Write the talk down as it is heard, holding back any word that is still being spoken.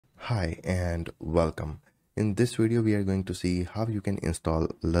Hi and welcome. In this video we are going to see how you can install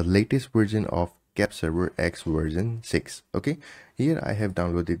the latest version of KEPServerEX version 6. Okay, here I have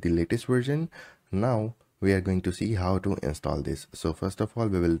downloaded the latest version. Now we are going to see how to install this. So first of all,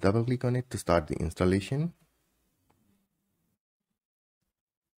 we will double click on it to start the installation.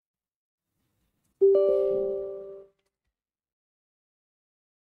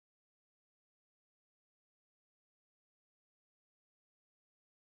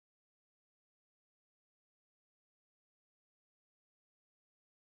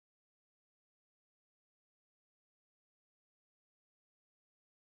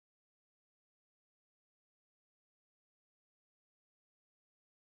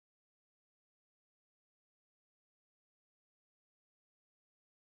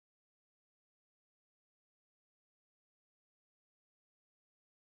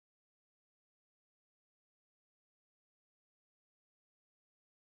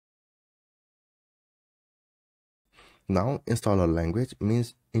 Now installer language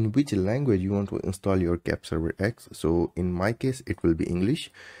means in which language you want to install your KEPServerEX. So in my case it will be English.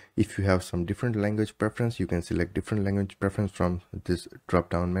 If you have some different language preference, you can select different language preference from this drop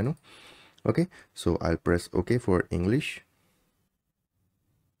down menu. Okay, so I'll press OK for English.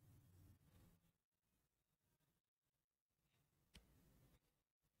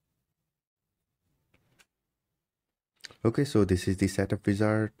 Okay, so this is the setup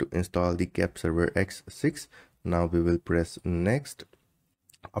wizard to install the KEPServerEX6. Now we will press next.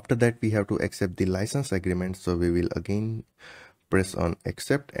 After that we have to accept the license agreement, so we will again press on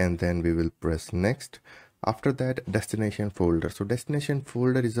accept and then we will press next. After that, destination folder. So destination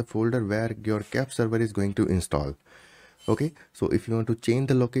folder is a folder where your KEP server is going to install. Okay, so if you want to change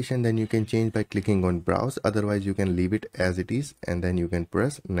the location, then you can change by clicking on browse. Otherwise you can leave it as it is and then you can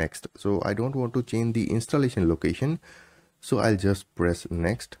press next. So I don't want to change the installation location, so I'll just press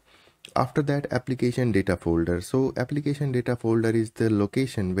next. After that, application data folder. So application data folder is the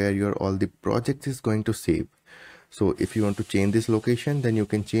location where your all the project is going to save. So if you want to change this location, then you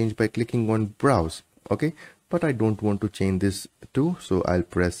can change by clicking on browse. Okay, but I don't want to change this too, so I'll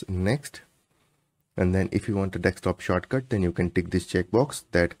press next. And then if you want a desktop shortcut, then you can tick this checkbox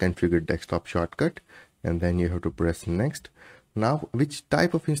that configure desktop shortcut, and then you have to press next. Now, which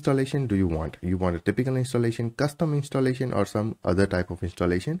type of installation do you want? You want a typical installation, custom installation, or some other type of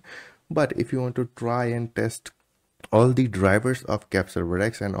installation? But if you want to try and test all the drivers of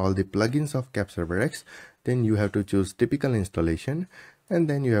KEPServerEX and all the plugins of KEPServerEX, then you have to choose typical installation and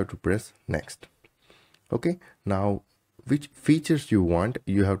then you have to press next. Okay, now which features you want,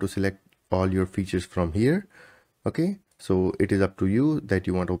 you have to select all your features from here. Okay, so it is up to you that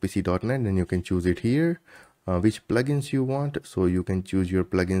you want opc.net, then you can choose it here. Which plugins you want, so you can choose your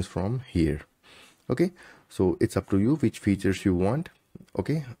plugins from here. Okay, so it's up to you which features you want.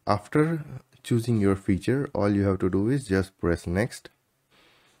 Okay, after choosing your feature, all you have to do is just press next.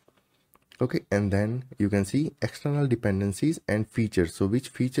 Okay, and then you can see external dependencies and features. So which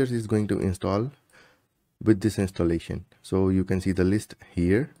features is going to install with this installation. So you can see the list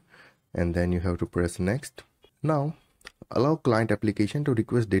here and then you have to press next. Now allow client application to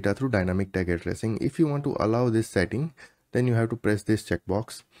request data through dynamic tag addressing. If you want to allow this setting, then you have to press this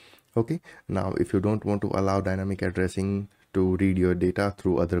checkbox. Okay, now if you don't want to allow dynamic addressing to read your data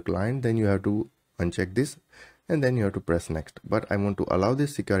through other client, then you have to uncheck this and then you have to press next. But I want to allow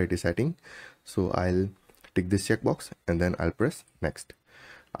this security setting, so I'll tick this checkbox and then I'll press next.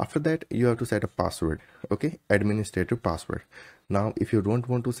 After that, you have to set a password. Okay, administrative password. Now if you don't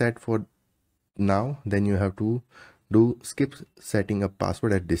want to set for now, then you have to do skip setting a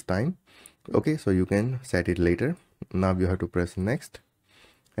password at this time. Okay, so you can set it later. Now you have to press next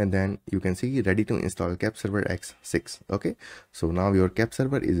and then you can see ready to install KEPServerEX6. Okay, so now your KEP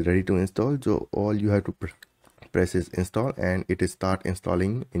server is ready to install. So all you have to press is install and it is start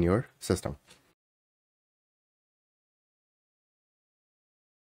installing in your system.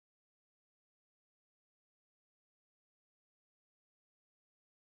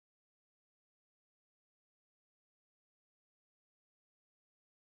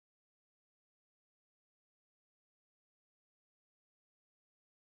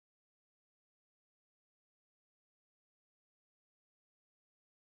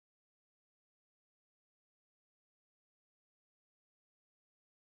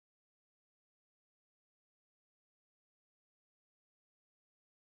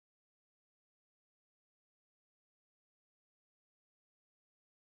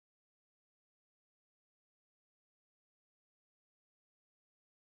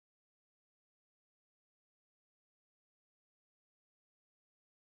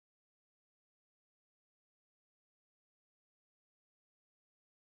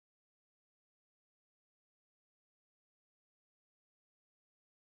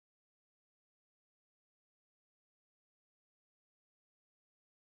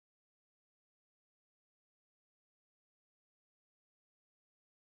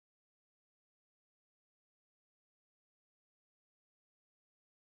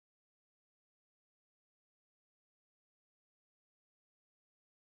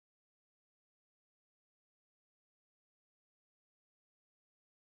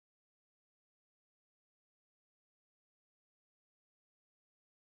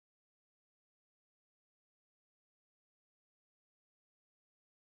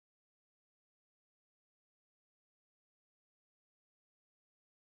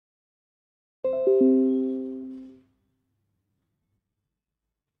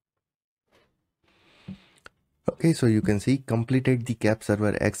 Okay, so you can see completed the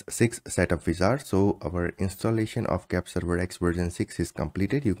KEPServerEX6 setup wizard. So our installation of KEPServerEX version 6 is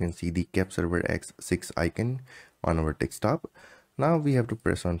completed. You can see the KEPServerEX6 icon on our desktop. Now we have to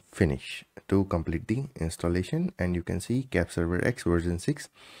press on finish to complete the installation, and you can see KEPServerEX version 6.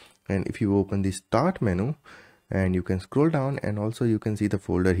 And if you open the start menu and you can scroll down, and also you can see the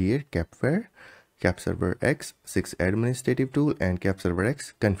folder here, KEPware, KEPServerEX6 administrative tool, and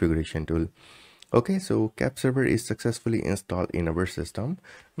KEPServerEX configuration tool. Okay, so KEPServer is successfully installed in our system.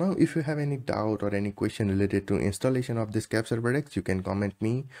 Now, if you have any doubt or any question related to installation of this KEPServerEX, you can comment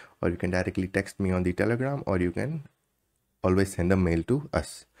me, or you can directly text me on the Telegram, or you can always send a mail to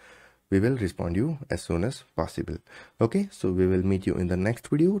us. We will respond you as soon as possible. Okay, so we will meet you in the next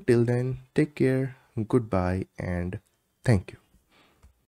video. Till then, take care, goodbye, and thank you.